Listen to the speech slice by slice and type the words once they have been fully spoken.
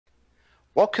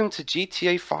Welcome to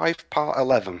GTA 5 Part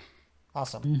 11.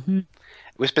 Awesome.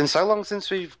 It's been so long since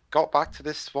we've got back to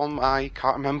this one, I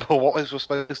can't remember what we're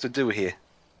supposed to do here.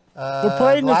 We're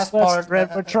playing The this last part.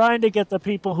 Thread. We're trying to get the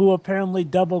people who apparently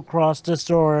double-crossed us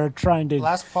or are trying to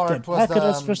Last part get was back at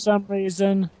us for some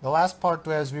reason. The last part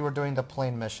was we were doing the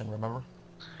plane mission. Remember?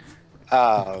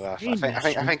 Oh, I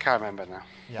think I remember now.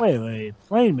 Yeah. Wait,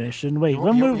 plane mission. Wait,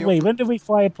 when did we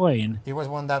fly a plane? It was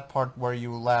one that part where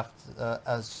you left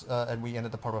and we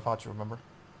ended the part without you. Remember?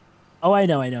 Oh, I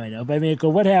know. But I mean,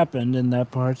 what happened in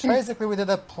that part? Basically, we did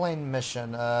a plane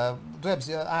mission.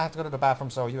 Dwibs, I have to go to the bathroom,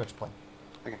 so you explain.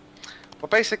 Okay. Well,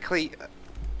 basically,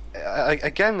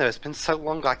 again, though, it's been so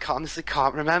long, I honestly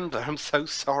can't remember. I'm so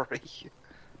sorry.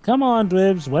 Come on,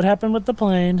 Dwibs. What happened with the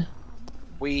plane?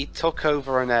 We took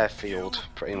over an airfield,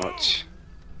 pretty much.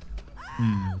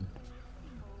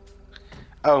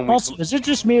 Oh, also, is it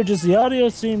just me or does the audio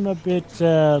seem a bit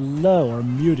low or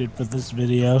muted for this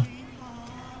video?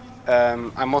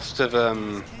 I must have,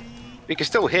 you can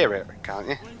still hear it, can't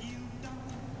you?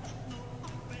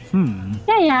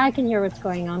 Yeah, I can hear what's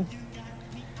going on.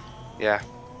 Yeah.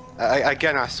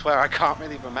 Again, I swear I can't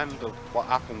really remember what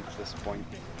happened at this point.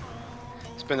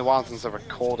 It's been a while since I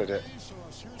recorded it.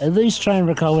 At least try and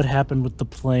recall what happened with the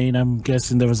plane. I'm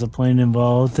guessing there was a plane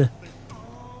involved.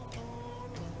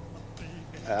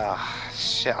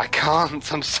 Shit, I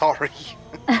can't. I'm sorry.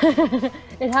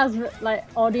 It has, like,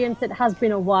 audience, it has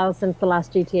been a while since the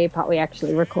last GTA part we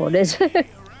actually recorded.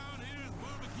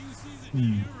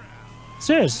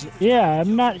 Seriously, yeah,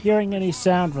 I'm not hearing any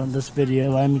sound from this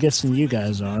video. I'm guessing you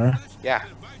guys are. Yeah.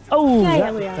 Oh, yeah,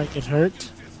 that we looked are. like it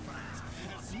hurt.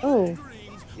 Oh.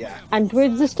 Yeah. And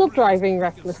Dwibs is still driving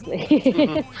recklessly.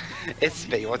 It's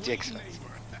me, what do you expect?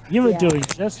 You were doing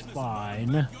just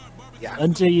fine. Yeah.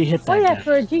 Until you hit that guy.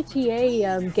 For a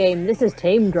GTA game, this is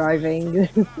tame driving.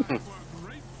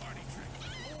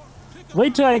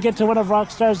 Wait till I get to one of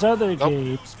Rockstar's other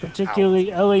games,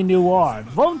 particularly LA Noire.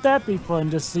 Won't that be fun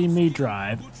to see me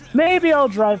drive? Maybe I'll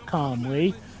drive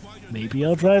calmly. Maybe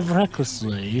I'll drive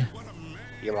recklessly.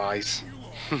 He lies.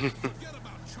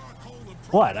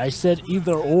 What? I said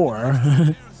either or.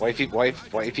 What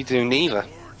if you do neither?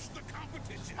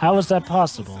 How is that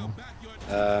possible?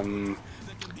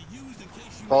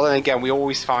 Well, then again, we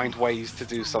always find ways to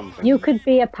do something. You could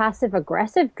be a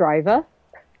passive-aggressive driver.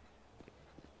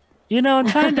 You know, I'm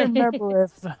trying to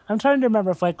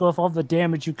remember if all the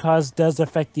damage you cause does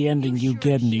affect the ending you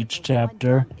get in each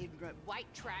chapter.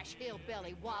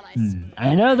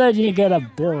 I know that you get a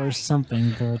bill or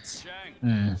something, but...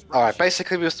 Alright,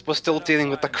 basically we're still dealing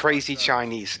with the crazy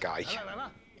Chinese guy.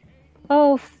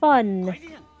 Oh, fun.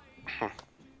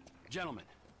 Gentlemen,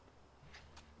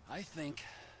 I think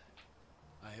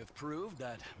I have proved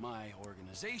that my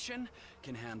organization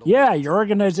can handle... Yeah, your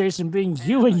organization being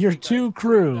you and your two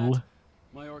crew.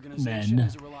 My organization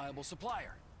is a reliable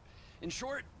supplier. In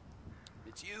short,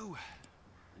 it's you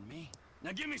and me.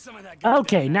 Now give me some of that.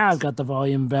 Okay, now I've got the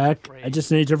volume back. I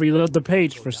just need to reload the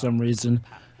page for some reason.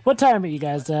 What time are you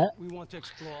guys at?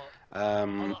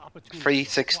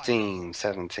 3:16,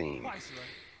 17.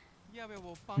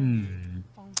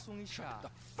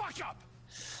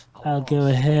 I'll go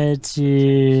ahead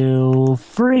to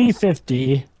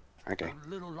 3:50. Okay. A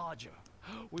little larger.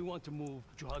 We want to move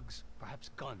drugs, perhaps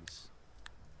guns.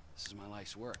 This is my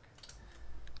life's work.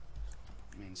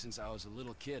 I mean, since I was a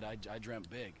little kid, I dreamt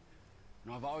big.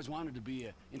 You know, I've always wanted to be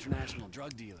an international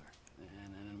drug dealer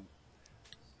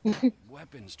and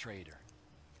weapons trader.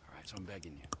 All right, so I'm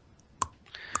begging you.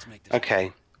 Let's make this.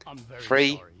 Okay.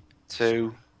 3,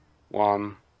 2,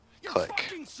 1, click. You're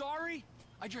fucking sorry?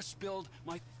 I just spilled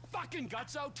my fucking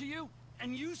guts out to you,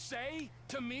 and you say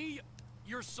to me,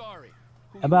 you're sorry.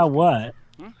 About what?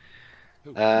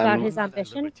 About his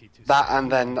ambition? That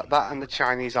and the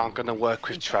Chinese aren't going to work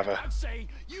with Trevor.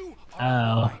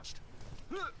 Oh.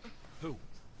 Who?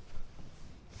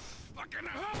 Fucking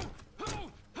who?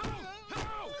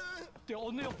 The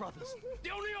O'Neill brothers.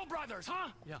 The O'Neill brothers,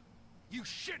 huh? Yeah. You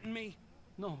shitting me?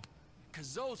 No.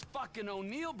 Cause those fucking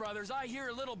O'Neill brothers, I hear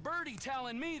a little birdie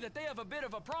telling me that they have a bit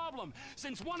of a problem,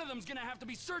 since one of them's gonna have to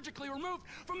be surgically removed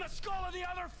from the skull of the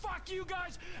other. Fuck you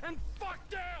guys, and fuck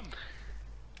them!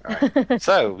 Alright,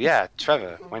 so, yeah,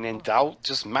 Trevor, when in doubt,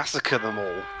 just massacre them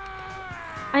all.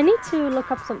 I need to look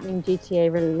up something GTA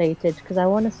related, because I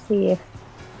want to see if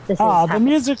this is the happening.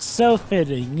 music's so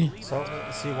fitting. So,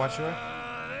 see what you are?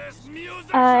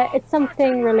 It's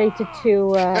something related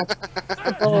to a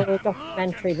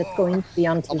documentary that's going to be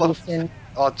on TV soon.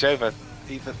 Oh, Trevor,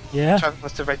 Yeah? Trevor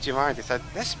must have read your mind. He said,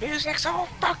 "This music's all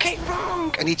fucking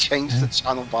wrong!" And he changed the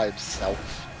channel by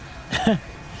himself.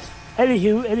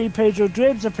 Anywho, Pedro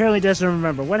Dwibs apparently doesn't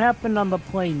remember. What happened on the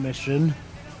plane mission?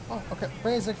 Oh, okay.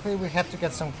 Basically, we had to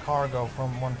get some cargo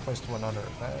from one place to another.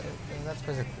 That's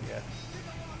basically it.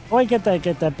 Oh, I get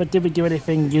that. But did we do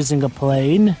anything using a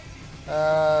plane?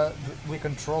 We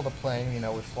control the plane, you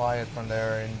know, we fly it from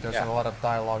there, and there's a lot of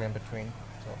dialogue in between.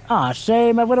 So. Ah,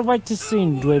 shame. I would have liked to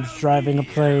seen Dwibs driving a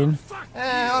plane.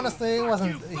 Honestly, it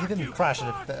wasn't. He didn't crash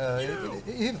it.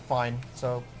 He did fine.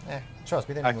 So, trust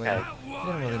me, didn't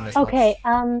really miss Okay.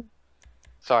 much.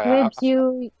 Sorry,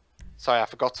 Dwibs, sorry, I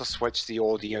forgot to switch the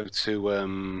audio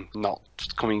to not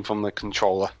coming from the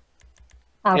controller.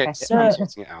 Okay. Yeah,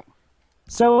 sorting it out.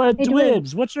 So, Hey,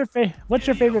 Dwibs, what's your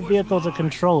favorite vehicle to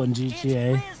control in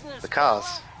GTA? The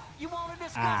cars.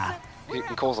 Ah. You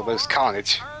can cause the most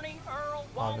carnage.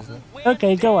 Obviously.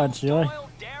 Okay, go on, Joy.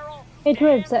 Hey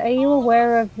Dwibs, are you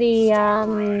aware of the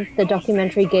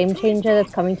documentary Game Changer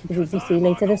that's coming to the BBC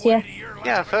later this year?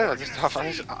 Yeah, I've heard.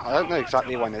 I don't know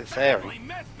exactly when it's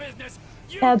airing.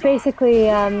 Basically,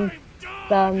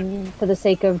 for the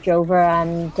sake of Jover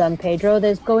and Pedro,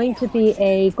 there's going to be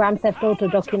a Grand Theft Auto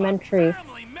documentary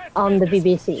on the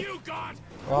BBC.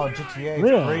 Well, GTA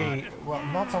Really? 3, well,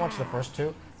 not so much the first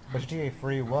two, but GTA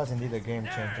 3 was indeed a game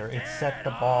changer. It set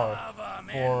the bar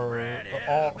for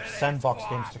all sandbox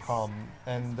games to come,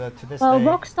 and to this Well, day...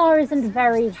 Rockstar isn't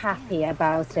very happy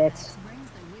about it.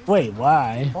 Wait,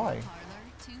 why? Why?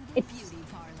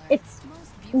 It's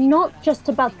not just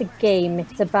about the game,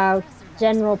 it's about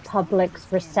general public's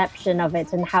reception of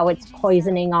it and how it's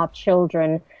poisoning our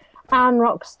children. And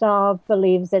Rockstar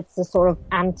believes it's a sort of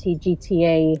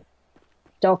anti-GTA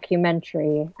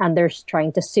documentary, and they're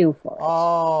trying to sue for it.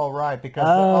 Oh, right,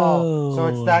 because... so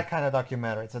it's that kind of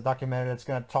documentary. It's a documentary that's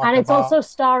going to talk about... And it's also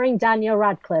starring Daniel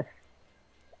Radcliffe.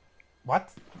 What?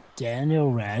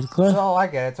 Daniel Radcliffe? So I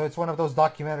get it. So it's one of those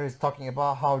documentaries talking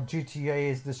about how GTA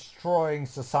is destroying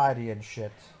society and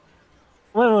shit.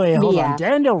 Wait, hold Yeah. on.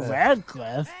 Daniel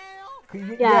Radcliffe?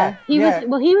 Yeah, he was.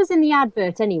 Well, he was in the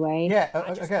advert anyway. Yeah,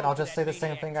 again, I'll just say the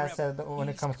same thing I said when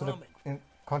it comes to the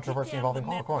controversy involving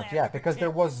Holocaust. Yeah, because there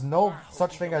was no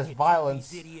such thing as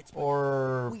violence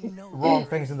or wrong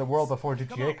things in the world before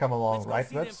GTA come along, right?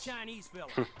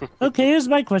 Okay, here's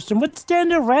my question. What's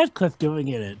Daniel Radcliffe doing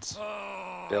in it?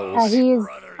 Bills.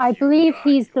 I believe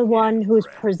he's the one who's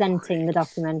presenting the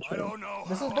documentary.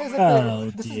 This is basically. Oh,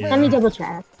 this is dear. Let me double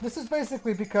check. This is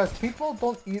basically because people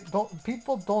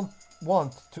don't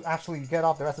want to actually get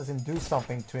off their asses and do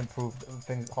something to improve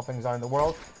how things are in the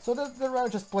world. So they'd rather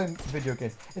just play video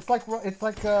games. It's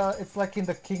like in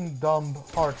the Kingdom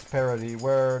Hearts parody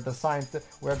where the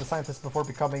scientists before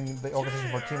becoming the organization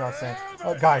for teen are saying,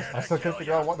 oh, guys, I still can't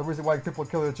figure out what the reason why people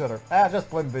kill each other. Just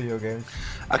playing video games.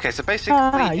 Okay, so basically,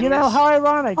 You know, how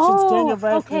ironic, since Daniel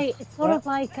Radcliffe... Okay. It's sort of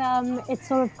like it's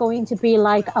sort of going to be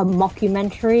like a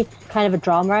mockumentary, kind of a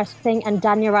drama-esque thing, and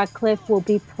Daniel Radcliffe will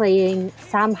be playing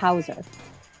Sam Hauser.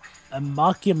 A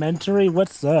mockumentary?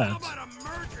 What's that?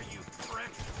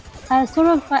 Sort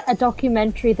of a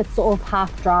documentary that's sort of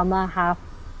half drama, half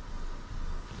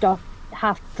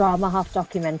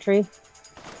documentary.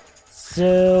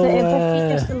 So, it won't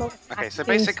be just a lot of Okay, so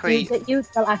acting basically- scenes at you.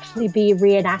 They'll actually be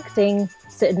reenacting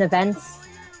certain events.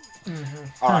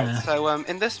 All right. So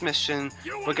in this mission,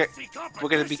 we're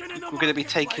gonna be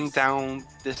taking down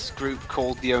this group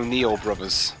called the O'Neill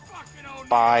brothers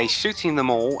by shooting them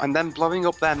all and then blowing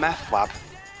up their meth lab.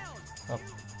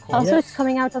 Also, Yes. it's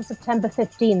coming out on September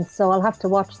 15th, so I'll have to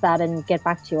watch that and get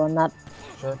back to you on that.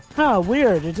 Sure.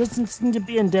 weird. It doesn't seem to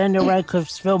be in Daniel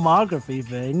Radcliffe's filmography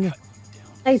thing.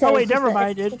 Oh wait, never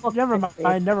mind.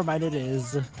 Never mind. It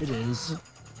is. It is.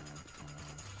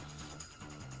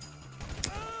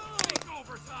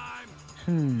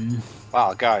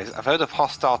 Wow, guys, I've heard of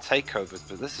hostile takeovers,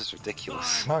 but this is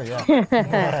ridiculous. Oh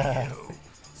yeah.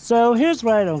 So here's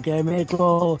what I don't get,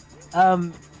 Michael.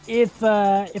 If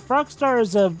Rockstar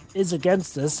is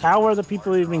against this, how are the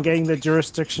people even getting the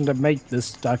jurisdiction to make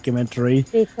this documentary?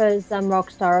 Because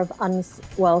Rockstar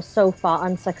have so far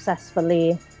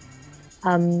unsuccessfully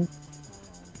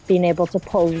been able to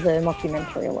pull the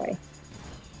mockumentary away.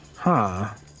 Huh.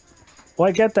 Well,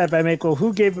 I get that, but Michael,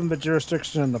 who gave them the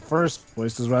jurisdiction in the first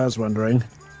place is what I was wondering.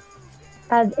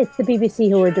 It's the BBC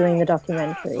who are doing the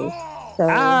documentaries. So,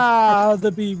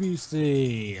 The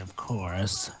BBC, of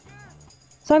course.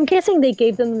 so I'm guessing they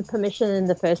gave them the permission in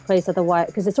the first place, otherwise,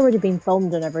 because it's already been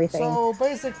filmed and everything. So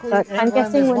basically, But I'm England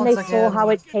guessing is when they once saw again- how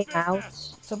it came out,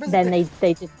 So then they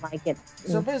didn't like it.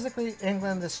 So basically,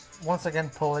 England is once again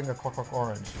pulling a Clockwork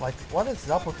Orange. Like, what is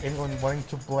up with England wanting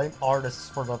to blame artists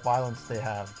for the violence they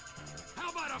have?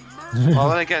 Well,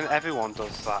 then again, everyone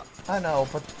does that. I know,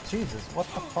 but Jesus, what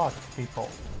the fuck, people?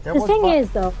 There The was thing bu- is,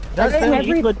 though, There's I been- think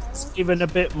England's even a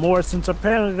bit more since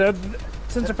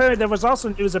apparently there was also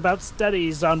news about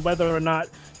studies on whether or not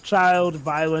child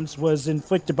violence was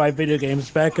inflicted by video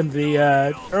games back in the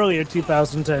earlier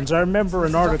 2010s. I remember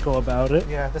an article about it.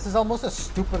 Yeah, this is almost as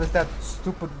stupid as that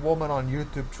stupid woman on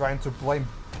YouTube trying to blame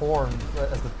porn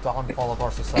as the downfall of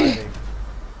our society.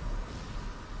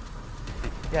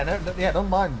 Yeah, don't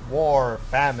mind war,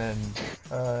 famine,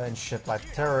 and shit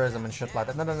like terrorism and shit like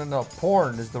that. No.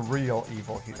 Porn is the real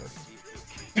evil here.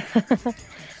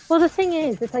 well, the thing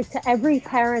is, it's like to every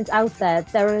parent out there,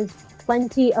 there is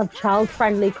plenty of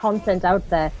child-friendly content out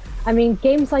there. I mean,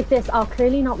 games like this are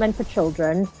clearly not meant for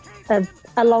children,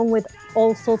 along with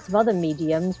all sorts of other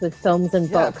mediums with films and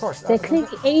Yeah, of books. course. They're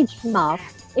clearly aged marked.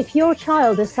 If your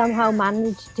child has somehow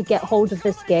managed to get hold of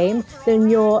this game, then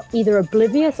you're either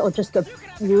oblivious or just a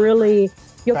really...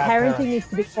 Your Bad parenting parent. needs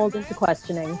to be called into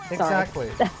questioning. Sorry. Exactly.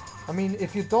 I mean,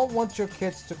 if you don't want your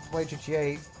kids to play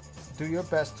GTA, do your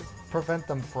best to prevent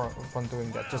them from doing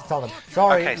that. Just tell them,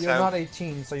 sorry, Okay, you're so- not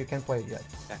 18, so you can't play it yet.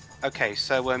 Okay,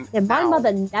 so Yeah, my now-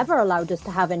 mother never allowed us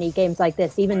to have any games like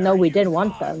this, even though we didn't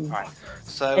want them. Right.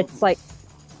 So It's like,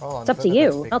 Hold on, it's up to let them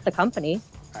you, speak. not the company.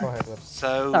 Go ahead, Dwibs.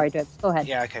 so Sorry, Dwibs, go ahead.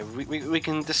 yeah, okay. We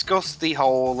can discuss the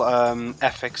whole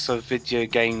ethics of video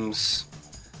games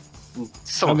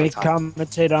some Let other me time.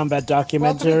 commentate on that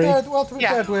documentary. Well, to be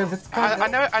Yeah. fair, Dwibs, it's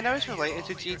kind of... I know it's related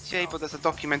to GTA, but there's a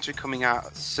documentary coming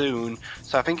out soon,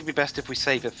 so I think it'd be best if we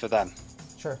save it for then.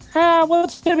 Sure. Well,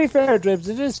 to be fair, Dwibs,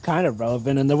 it is kind of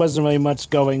relevant, and there wasn't really much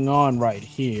going on right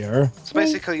here. So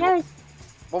basically, Yeah,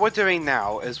 what we're doing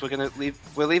now is we're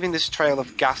leaving this trail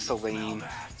of gasoline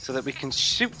so that we can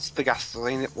shoot the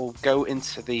gasoline. It will go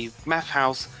into the meth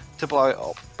house to blow it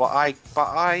up. But I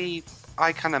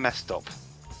kind of messed up.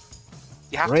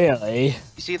 You have to, Really? you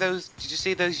see those? Did you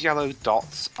see those yellow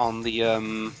dots on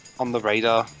the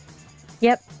radar?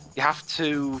 Yep. You have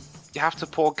to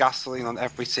pour gasoline on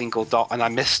every single dot, and I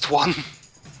missed one.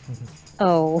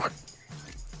 Oh.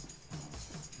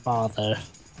 Bother.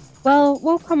 Well,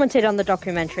 we'll commentate on the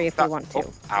documentary if we want to.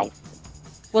 Oh, ow.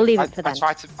 We'll leave I it for then.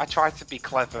 tried to be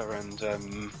clever and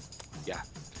yeah.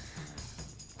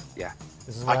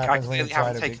 This is what I happens when you clearly try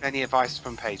haven't to taken be... any advice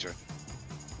from Pedro.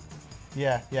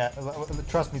 Yeah.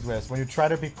 Trust me, Dwibs. When you try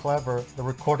to be clever, the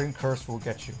recording curse will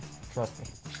get you.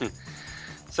 Trust me.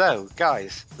 So,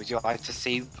 guys, would you like to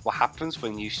see what happens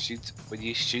when you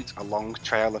shoot a long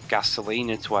trail of gasoline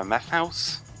into a meth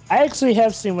house? I actually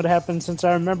have seen what happened since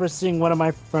I remember seeing one of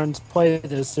my friends play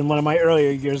this in one of my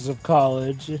earlier years of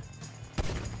college.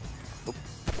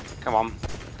 Come on,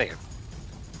 there.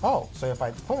 Oh, so if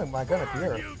I put my gun up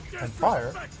here and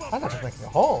fire, I'm not just making a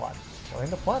hole. I'm killing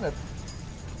the planet.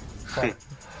 Sorry.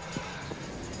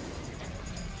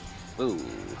 Ooh.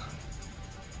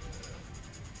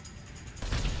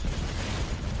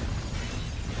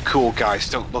 Cool guys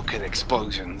don't look at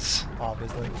explosions.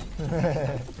 Obviously.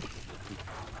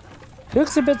 He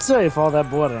looks a bit safe, all that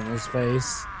blood on his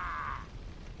face.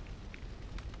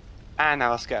 And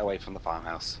now let's get away from the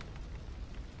farmhouse.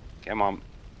 Come on,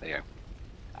 there you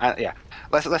go. Yeah,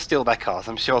 let's steal their cars.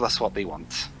 I'm sure that's what they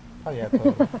want. Oh yeah,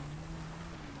 totally.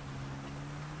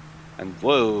 And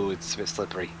whoa, it's a bit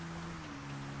slippery.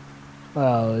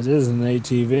 Well, it is an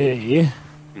ATV.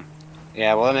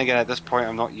 Yeah, well then again, at this point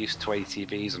I'm not used to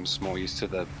ATVs, I'm just more used to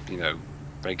the,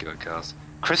 regular cars.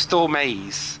 Crystal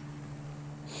Maze!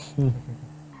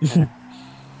 Get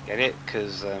it?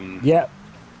 Because, Yep.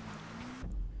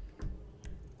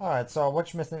 Alright, so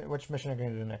which mission are you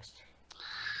going to do next?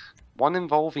 one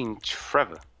involving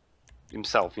Trevor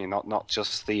himself, not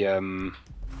just the,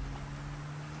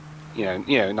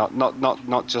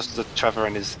 not just the Trevor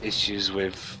and his issues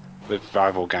with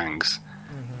rival gangs.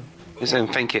 Just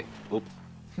don't think it. Oop.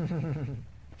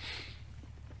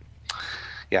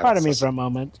 Yeah, Pardon me that's for a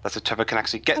moment. so Trevor can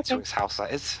actually get to Okay. his house.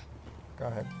 That is. Go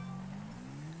ahead.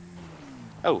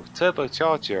 Oh,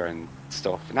 turbocharger and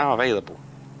stuff now available.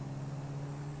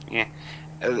 Yeah,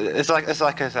 it's like I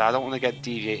said. I don't want to get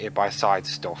deviated by side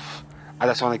stuff. I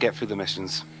just want to get through the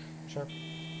missions. Sure.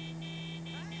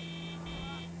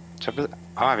 Trevor,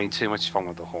 I'm having too much fun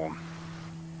with the horn.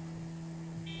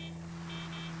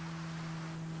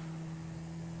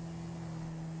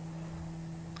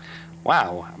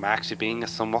 Wow, I'm actually being a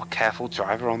somewhat careful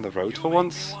driver on the road for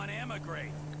once.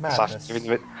 Madness.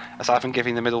 Aside from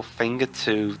giving the middle finger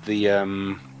to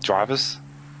the drivers.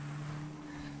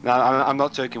 No, I'm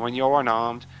not joking. When you're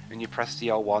unarmed and you press the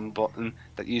L1 button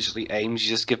that usually aims, you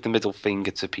just give the middle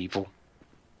finger to people.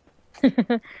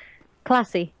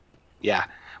 Classy. Yeah.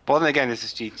 But then again, this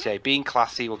is GTA. Being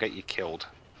classy will get you killed.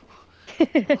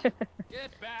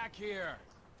 Get back here.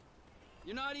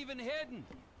 You're not even hidden.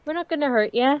 We're not gonna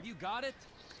hurt you. Have you got it?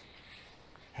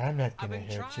 I'm not I've gonna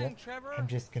been hurt you. trying, Trevor. I'm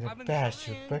just gonna I've been bash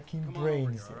your trying. fucking Come on over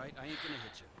brains here, all in. right? I ain't gonna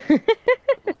hit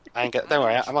you. I ain't don't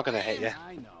worry, I'm not gonna hit you.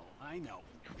 I know.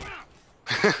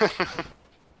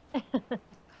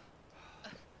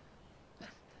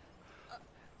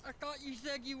 I thought you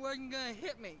said you wasn't gonna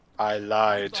hit me. I I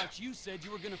lied. thought you said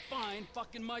you were gonna find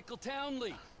fucking Michael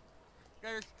Townley.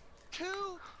 There's 2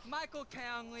 Michael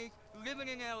Townleys living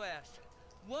in LS.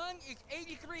 One is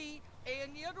 83,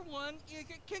 and the other one is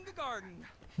at kindergarten.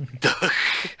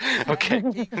 Okay.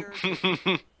 Teacher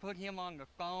just put him on the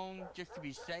phone just to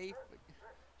be safe. But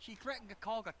she threatened to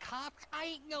call the cops. I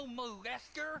ain't no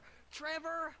molester,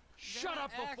 Trevor. Shut Then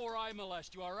up I asked before I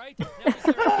molest you, all right? Now is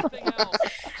there anything else?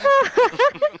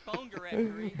 the phone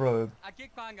directory. Bro, I did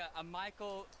find a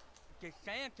Michael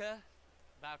DeSanta,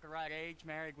 about the right age,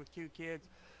 married with 2 kids.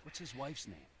 What's his wife's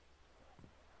name?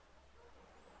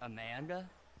 Amanda?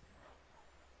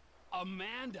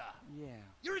 Amanda. Yeah.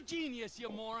 You're a genius, you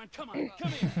moron. Come on,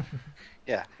 come here.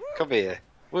 Yeah, come here.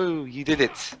 Woo, you did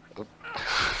it.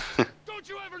 Don't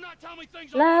you ever not tell me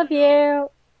things. Love you.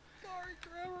 Sorry,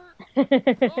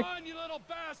 Trevor. Come on, you little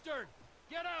bastard.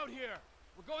 Get out here.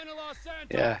 We're going to Los Santos.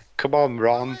 Yeah, come on,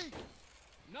 Ron.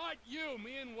 Not you,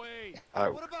 me and Wade.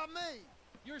 Oh, What about me?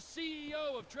 You're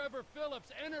CEO of Trevor Phillips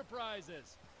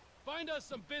Enterprises. Find us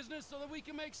some business so that we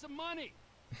can make some money.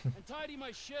 And tidy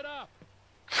my shit up.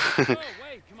 Oh,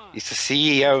 wait, come on. he's the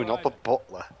CEO, not the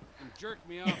butler. And jerk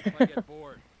me off if I get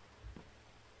bored.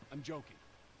 I'm joking.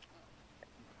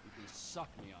 You can suck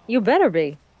me off. You better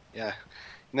be. Yeah.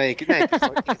 No, you can. No, you can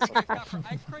suck- you can suck- Got for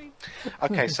ice cream?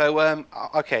 Okay, so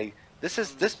okay,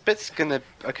 this bit's gonna.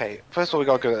 Okay, first of all we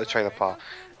gotta go to the trailer park,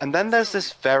 and then there's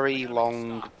this very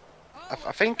long.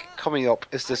 I think coming up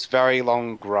is this very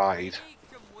long ride.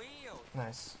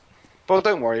 nice. But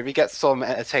don't worry, we get some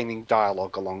entertaining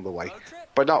dialogue along the way,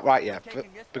 but not right yet. But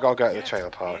we gotta go to the trailer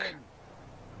park.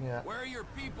 Yeah. Where are your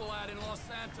people at in Los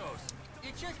Santos?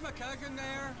 It's just my cousin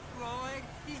there, Floyd.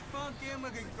 He's bunked in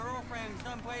with his girlfriend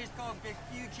someplace called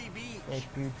Vespucci Beach.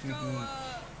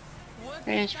 What's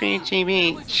the Vespucci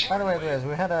Beach. By the way, guys,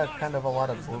 we had a kind of a lot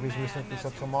of movies recently, so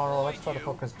tomorrow let's try to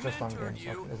focus just on games.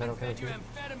 Is that okay with you?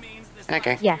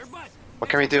 Okay. Yes. What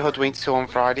can we do Hoodwink 2 on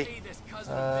Friday?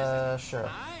 Sure.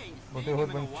 We'll do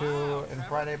Hoodwink 2 in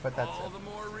Friday, but that's All it. the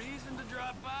more reason to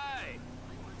drop by.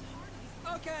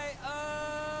 Okay,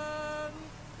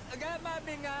 that might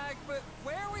be nice, but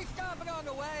where are we stopping on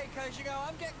the way? Cause, you know,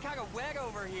 I'm getting kind of wet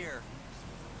over here.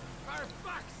 For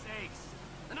fuck's sakes!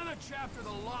 Another chapter of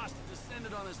the Lost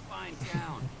descended on this fine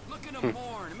town. Looking to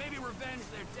mourn and maybe revenge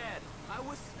their dead. I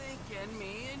was thinking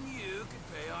me and you could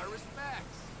pay our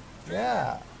respects.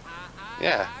 Yeah.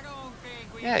 Yeah. I don't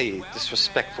think we Yeah, do you well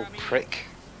disrespectful there. I mean, prick.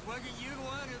 wasn't you the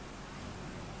one who...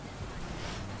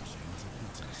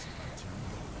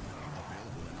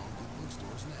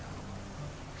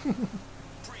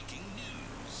 Breaking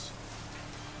news.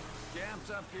 Camp's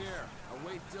up here. I'll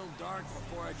wait till dark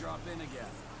before I drop in again.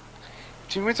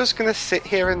 Do you think we're just gonna sit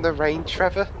here in the rain,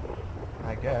 Trevor?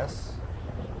 I guess.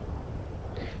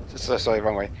 Sorry,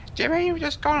 wrong way. Do you mean we're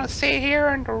just gonna sit here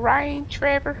in the rain,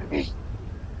 Trevor?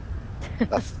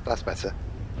 that's better.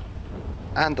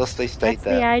 And thus they stayed That's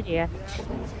there. the idea.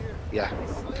 Yeah.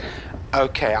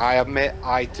 Okay, I admit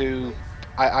I do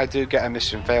get a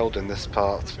mission failed in this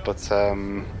part, but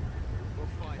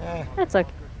Eh. That's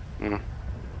okay.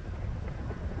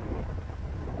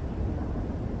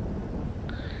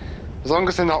 as long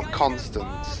as they're not constant,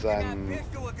 then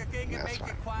that's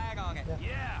fine.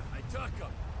 Yeah, I took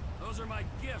them. Those are my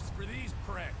gifts for these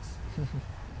pricks.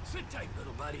 Sit tight,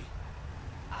 little buddy.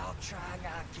 I'll try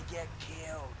not to get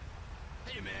killed.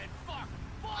 Hey, man, fuck.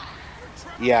 You're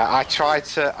Trevor. Yeah, I tried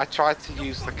to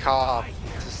use the car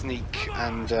to sneak,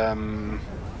 and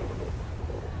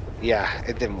yeah,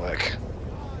 it didn't work.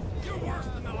 You're worse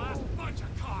than the last bunch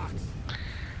of cocks.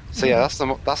 So yeah,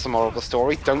 that's the moral of the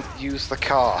story. Don't use the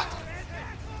car.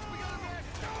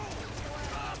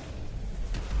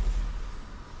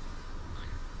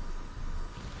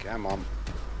 Come on.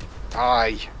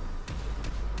 Aye.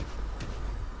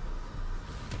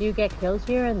 Do you get killed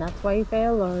here and that's why you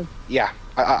fail, or? Yeah,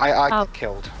 I Oh. got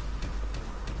killed.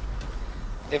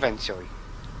 Eventually.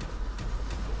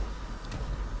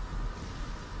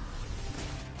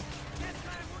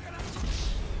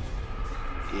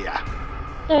 Yeah.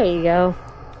 There you go.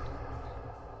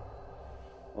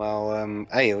 Well,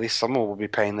 hey, at least someone will be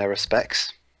paying their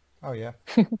respects. Oh yeah.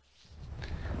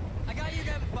 I got you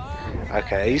them bombs.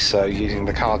 Okay, so using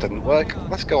the car didn't work.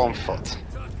 Let's go on foot. Took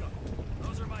them.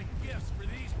 Those are my gifts for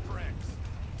these pricks.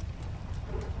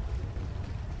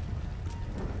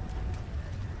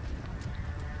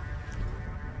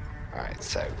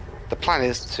 So, the plan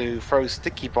is to throw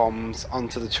sticky bombs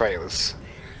onto the trailers.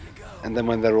 And then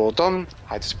when they're all done,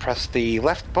 I just press the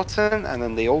left button and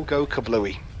then they all go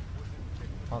kablooey.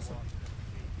 Awesome.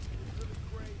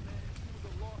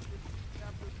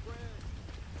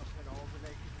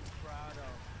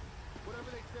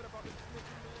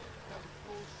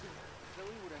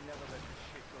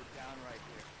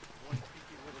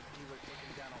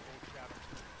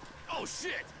 Oh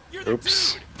shit! You're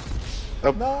Oops.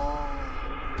 Oh, No.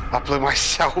 I blew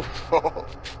myself up.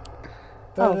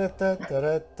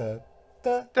 Da-da-da-da-da-da.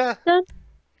 Dun.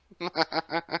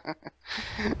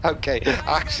 Okay,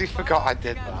 I actually forgot I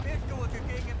did that.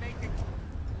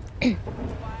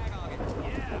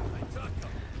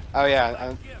 Oh yeah,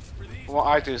 and what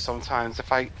I do sometimes,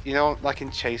 if I, like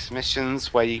in chase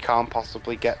missions where you can't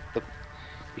possibly get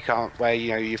where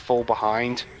you fall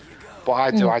behind. What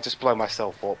I do, I just blow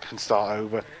myself up and start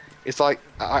over. It's like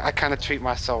I kind of think to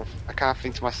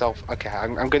myself, okay,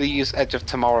 I'm going to use Edge of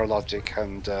Tomorrow logic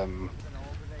and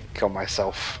kill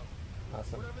myself.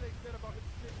 Awesome.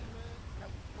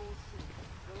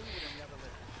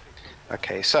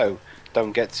 Okay, so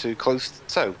don't get too close.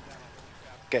 So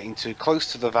getting too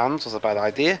close to the vans was a bad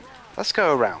idea. Let's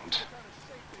go around.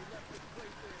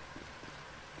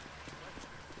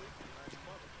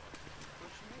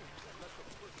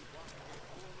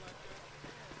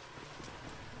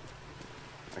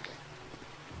 Okay.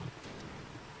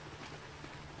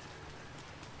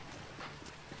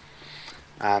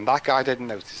 And that guy didn't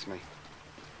notice me,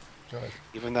 Good.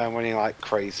 even though I'm running like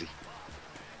crazy.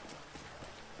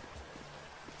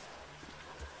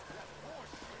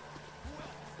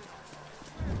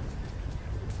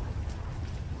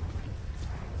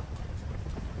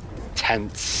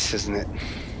 Tense, isn't it?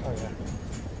 Oh yeah.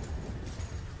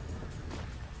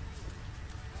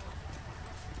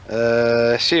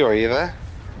 Shio, are you there?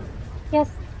 Yes.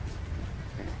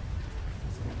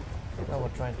 Now we're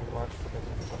trying to watch because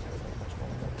it doesn't take much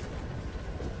longer.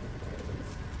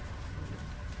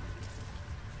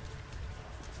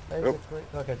 Oh. Basically,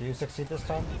 okay, do you succeed this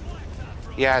time?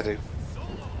 Yeah, I do.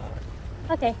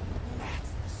 Okay.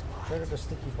 Trigger the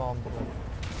sticky bomb below.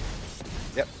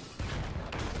 Yep.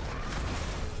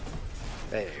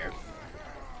 There you go.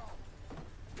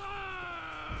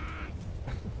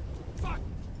 Fuck!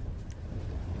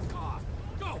 God!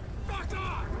 Go! Fuck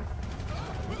off!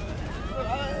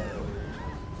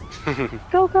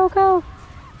 Go, go, go.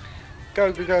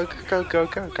 Go, go, go, go, go,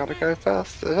 go. Gotta go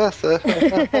faster, faster,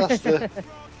 faster, faster.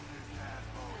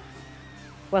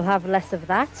 We'll have less of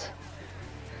that.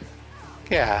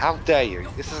 Yeah, how dare you?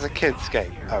 This is a kid's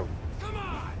game. Oh. Come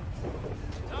on!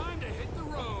 Time to hit the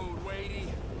road, Wadey.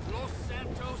 Los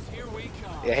Santos, here we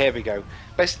come. Yeah, here we go.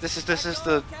 Basically, this is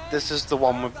the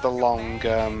one with the long.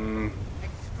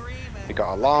 We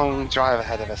got a long drive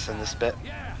ahead of us in this bit.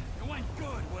 Yeah, it went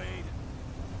good, Wade.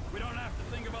 We don't have to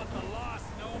think about the loss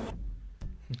no more.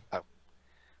 Oh.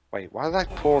 Wait, why did I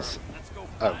pause? Let's go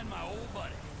Oh. find my old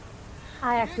buddy.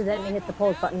 I accidentally hit the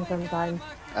pause button sometimes.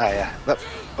 Ah, yeah. Oh. Must have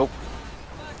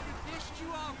pissed you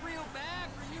off real bad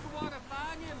for you to want to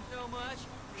find him so much.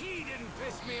 He didn't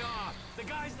piss me off. The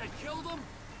guys that killed him,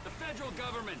 the federal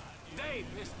government, they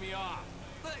pissed me off.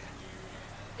 But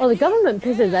Well, the government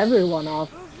pisses everyone off.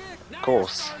 who's this? Now Of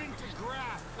course. you're starting to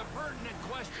grasp the pertinent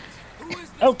questions. Who is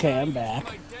this Okay, guy I'm with back.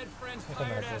 my dead friend's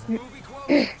tired-ass back. movie quote?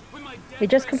 With my dead We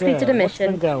just friend's completed a What's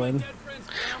been mission. going? dead friend's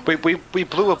family We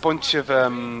blew a bunch of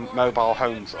mobile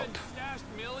homes up. stashed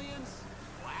millions?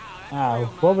 Wow,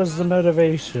 what was the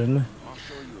motivation?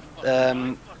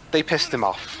 They pissed him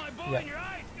off. Yeah.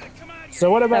 So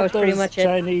what That about was pretty those much it.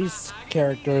 Chinese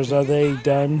characters? Are they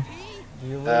done? Do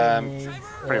you really need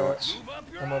Pretty much.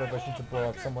 a motivation to blow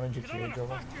up someone in GTA, Joe?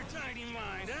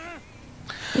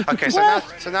 Okay,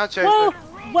 so now Joe.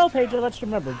 Well, Pedro, let's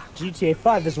remember, GTA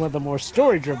 5 is one of the more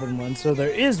story-driven ones, so there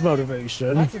is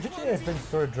motivation. Actually, GTA has been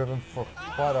story-driven for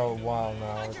quite a while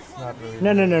now. It's not really...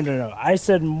 No. I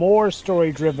said more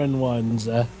story-driven ones.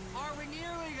 Are we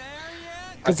nearly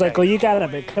there yet? It's like, well, you gotta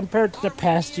admit, compared to the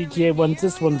past GTA ones,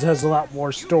 this one has a lot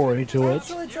more story to it.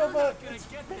 Actually, Joe, but it's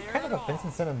been kind of a thing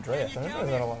since San Andreas. San Andreas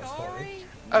had a lot of story.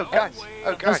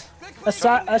 Oh, guys.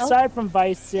 Aside from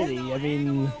Vice City, I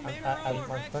mean, I didn't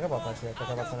want to talk about that yet. Talk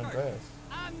about San Andreas.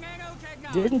 I'm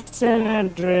nanotechnology. didn't San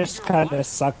Andreas kind of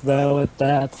suck though at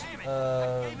that?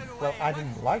 Well, I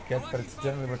didn't like it, but it's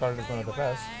generally regarded as one of the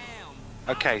best.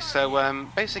 Okay, so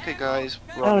basically, guys.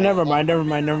 we're Oh, on never mind.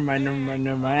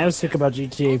 I'm sick about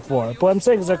GTA 4. But what I'm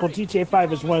saying is, like, well, GTA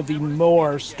 5 is one of the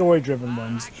more story-driven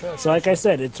ones. So, like I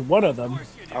said, it's one of them.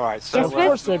 All right, So, so of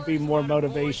course, there'd be more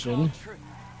motivation.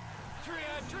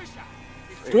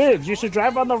 Dwibs, you should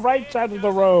drive on the right side of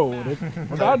the road.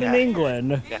 We're not in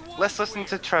England. Yeah, let's listen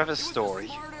to Trevor's story.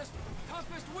 Smartest,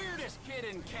 toughest, weirdest kid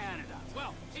in Canada.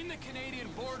 Well, in the Canadian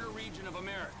border region of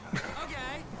America.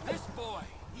 Okay, this boy,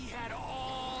 he had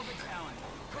all the talent,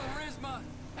 charisma,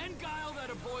 and guile that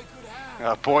a boy could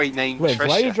have. A boy named Dwibs, Trisha.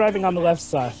 why are you driving on the left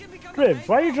side? Dwibs,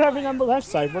 why are you driving on the left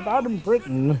side? We're not in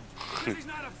Britain. He's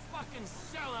not a fucking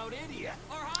sellout idiot.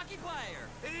 Or hockey player.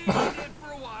 He did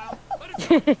for a while, but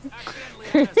it's accidentally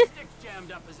had a stick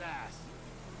jammed up his ass.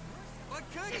 What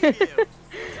could he do?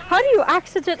 How do you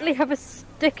accidentally have a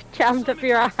stick jammed up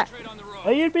your ass? Straight on the road.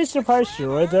 Well, you'd be surprised,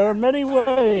 sure. There are many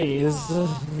ways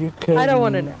you can I don't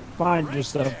wanna know. find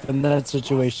yourself in that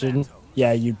situation.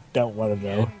 Yeah, you don't want to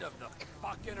know. End of the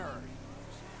fucking earth.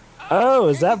 Oh,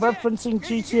 is that referencing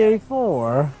GTA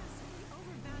 4?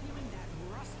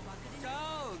 So,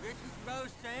 this is Los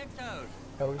Santos.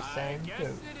 Oh, I same guess too.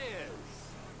 it is.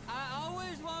 I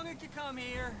always wanted to come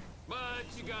here. But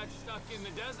you got stuck in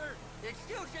the desert. It's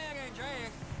still San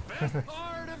Andreas. Best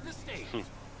part of the state.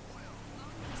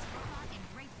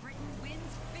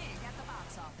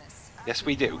 Yes,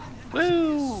 we do.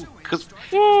 Woo! Because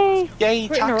Yay! yay,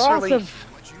 Britain tax are relief.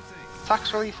 awesome.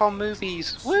 Tax relief on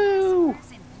movies. Woo!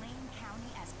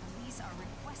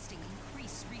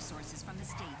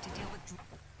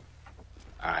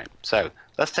 Alright, so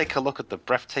let's take a look at the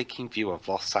breathtaking view of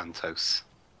Los Santos.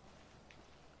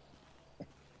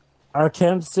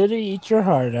 Arkham City, eat your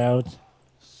heart out.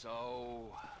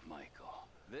 So, Michael,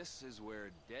 this is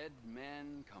where dead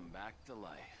men come back to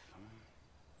life.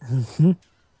 Huh?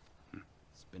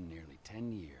 It's been nearly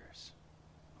 10 years,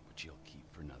 which you'll keep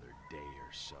for another day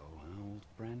or so, huh, old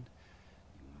friend?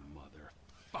 You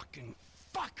motherfucking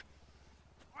fuck!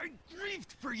 I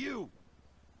grieved for you!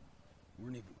 You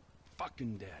weren't even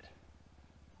fucking dead.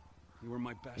 You were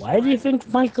my best Why do you friend.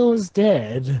 think Michael is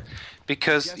dead?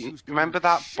 Because, remember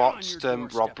that botched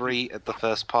robbery at the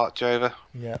first part, Jover?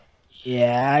 Yeah.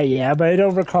 Yeah, but I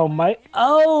don't recall Mike.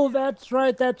 Oh, that's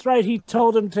right. He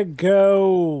told him to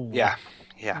go. Yeah.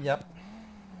 Yep.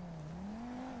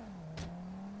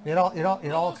 It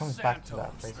all comes back to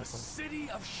that, basically. City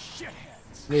of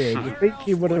shitheads. Yeah, you think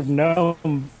he would have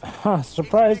known? Huh,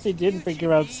 surprised he didn't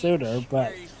figure out sooner,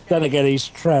 but then again, he's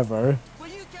Trevor. Will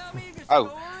you tell me the Oh.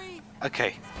 story?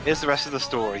 Okay, here's the rest of the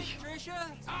story.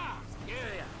 Trisha? Ah, yeah.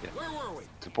 Where were we?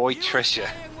 The boy You were Trisha.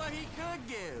 saying what he could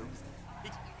do.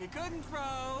 He couldn't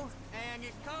throw, and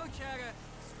his coach had a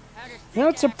You know,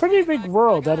 it's a pretty big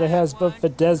world that it has both the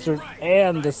desert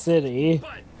and the city.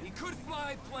 But he could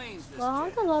fly planes this Well,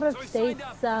 aren't a day. lot of So he signed states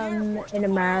up for the Air Force in to fly all day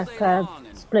America long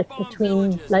and split bomb between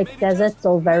villages, like maybe deserts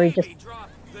or very just drop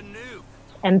the nuke.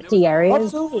 empty areas?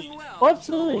 Absolutely.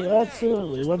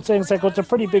 What I'm saying is like, it's a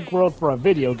pretty big world for a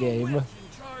video game.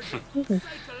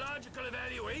 Psychological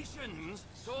evaluations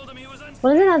told him he was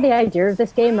Well, isn't that the idea of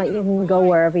this game? Like, you can go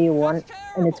wherever you want,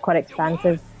 and it's quite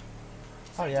expansive.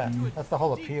 Oh yeah, that's the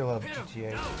whole appeal of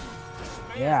GTA.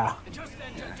 Yeah.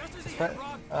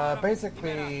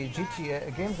 Basically,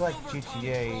 games like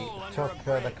GTA took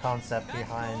the concept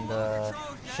behind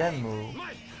Shenmue,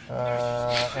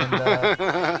 and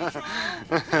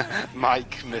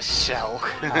Mike Michelle.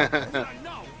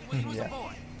 yeah.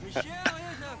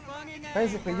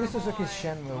 Basically, Yu Suzuki's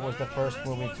Shenmue was the first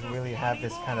movie to really have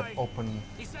this kind of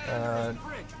open-ended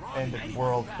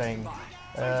world thing.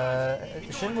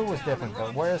 Shenmue was different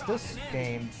though, whereas these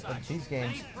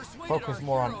games focus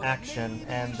more on action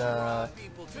and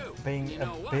being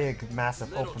a big,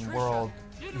 massive open world.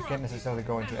 You can't necessarily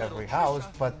go into every house,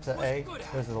 but hey,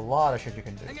 there's a lot of shit you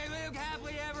can do.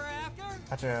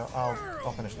 Actually,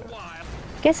 I'll finish this.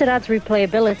 Guess it adds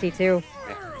replayability too.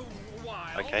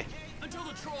 Okay. Until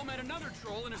the troll met another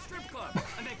troll in a strip club,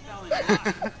 and they fell in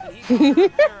love. And he got a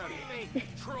pair of fake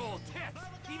troll tits,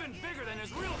 even bigger than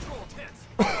his real troll tits.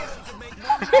 She could make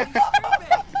more money stripping.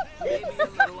 Maybe a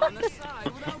little on the side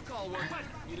with alcohol work, but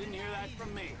you didn't hear that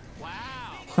from me.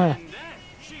 Wow. And then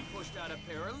she pushed out a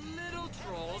pair of little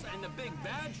trolls, and the big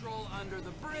bad troll under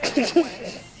the bridge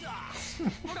went soft.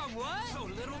 What? So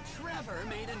little Trevor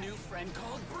made a new friend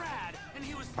called Brad, and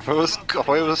he was. I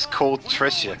thought it was called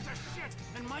Trisha.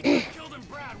 And Michael killed and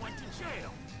Brad went to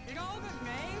jail. Did all the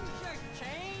names just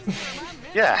change? Am I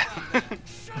missing Yeah.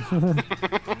 Shut up. And then the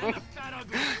fat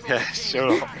ugly troll Yeah, came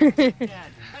sure. dead,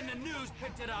 and the news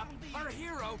picked it up. Our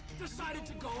hero decided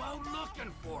to go out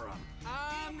looking for him.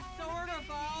 I'm sort of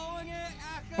following it,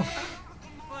 actually.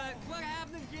 But what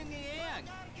happens in the end?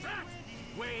 That,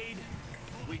 Wade,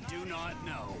 we do not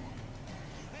know.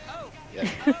 Oh, Yeah.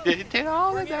 Did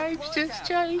all the names just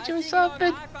change or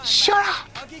something? Shut up!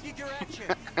 I'll give you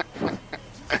direction.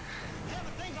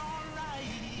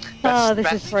 Oh, this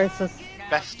Best- is priceless.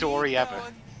 Best story ever.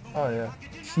 Oh yeah.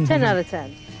 10 out of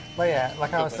 10. But yeah,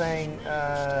 like I was saying,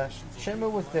 Shenmue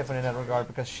was different in that regard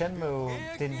because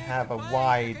Shenmue didn't have a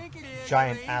wide,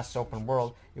 giant-ass open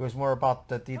world. It was more about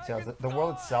the details. The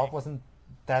world itself wasn't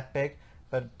that big,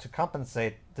 but to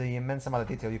compensate the immense amount of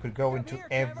detail, you could go into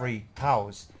every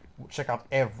house, check out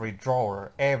every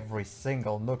drawer, every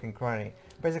single nook and cranny.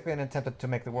 Basically, an attempt to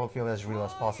make the world feel as real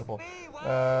as possible.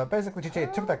 Basically,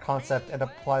 GTA took that concept and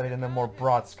applied it in a more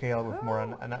broad scale with more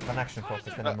an action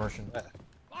focus than immersion.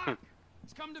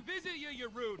 It's come to visit you, you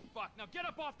rude fuck. Now get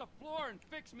up off the floor and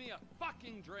fix me a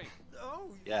fucking drink. Oh,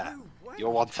 Yeah,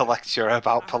 you'll want to lecture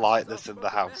about politeness in the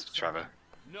house, Trevor.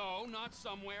 No, not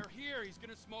somewhere here. He's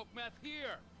gonna smoke meth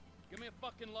here. Give me a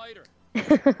fucking lighter. You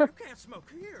can't smoke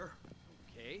here.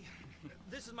 Okay.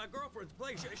 This is my girlfriend's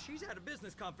place. She's at a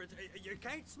business conference. You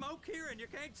can't smoke here and you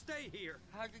can't stay here.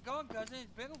 How's it going, cousin?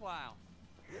 It's been a while.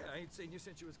 Yeah, I ain't seen you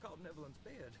since you was caught in Evelyn's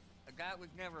bed. A guy was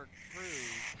never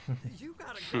true. You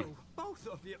gotta go, both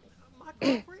of you. My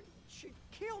girlfriend, she'd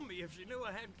kill me if she knew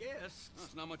I had guests. Well,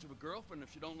 it's not much of a girlfriend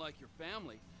if she don't like your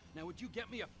family. Now, would you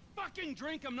get me a fucking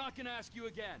drink? I'm not gonna ask you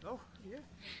again. Oh, yeah.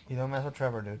 You don't mess with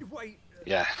Trevor, dude. Wait.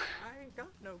 Yeah. I ain't got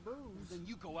no booze. Then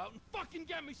you go out and fucking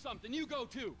get me something. You go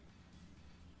too.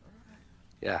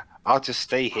 Yeah, I'll just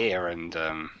stay here and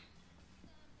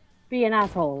Be an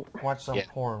asshole. Watch some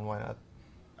porn, why not?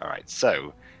 all right.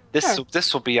 So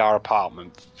this will be our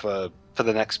apartment for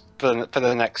the next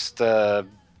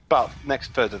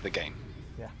next third of the game.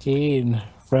 Yeah. Keen.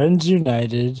 Friends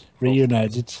united.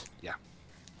 Reunited. Yeah.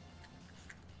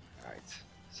 All right.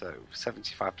 So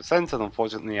 75%, and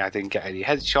unfortunately I didn't get any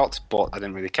headshots, but I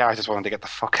didn't really care. I just wanted to get the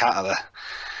fuck out of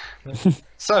there.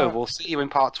 So we'll see you in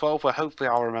part 12, where hopefully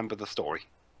I'll remember the story.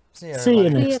 See ya. See you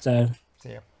everybody. next time.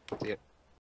 See ya. See ya.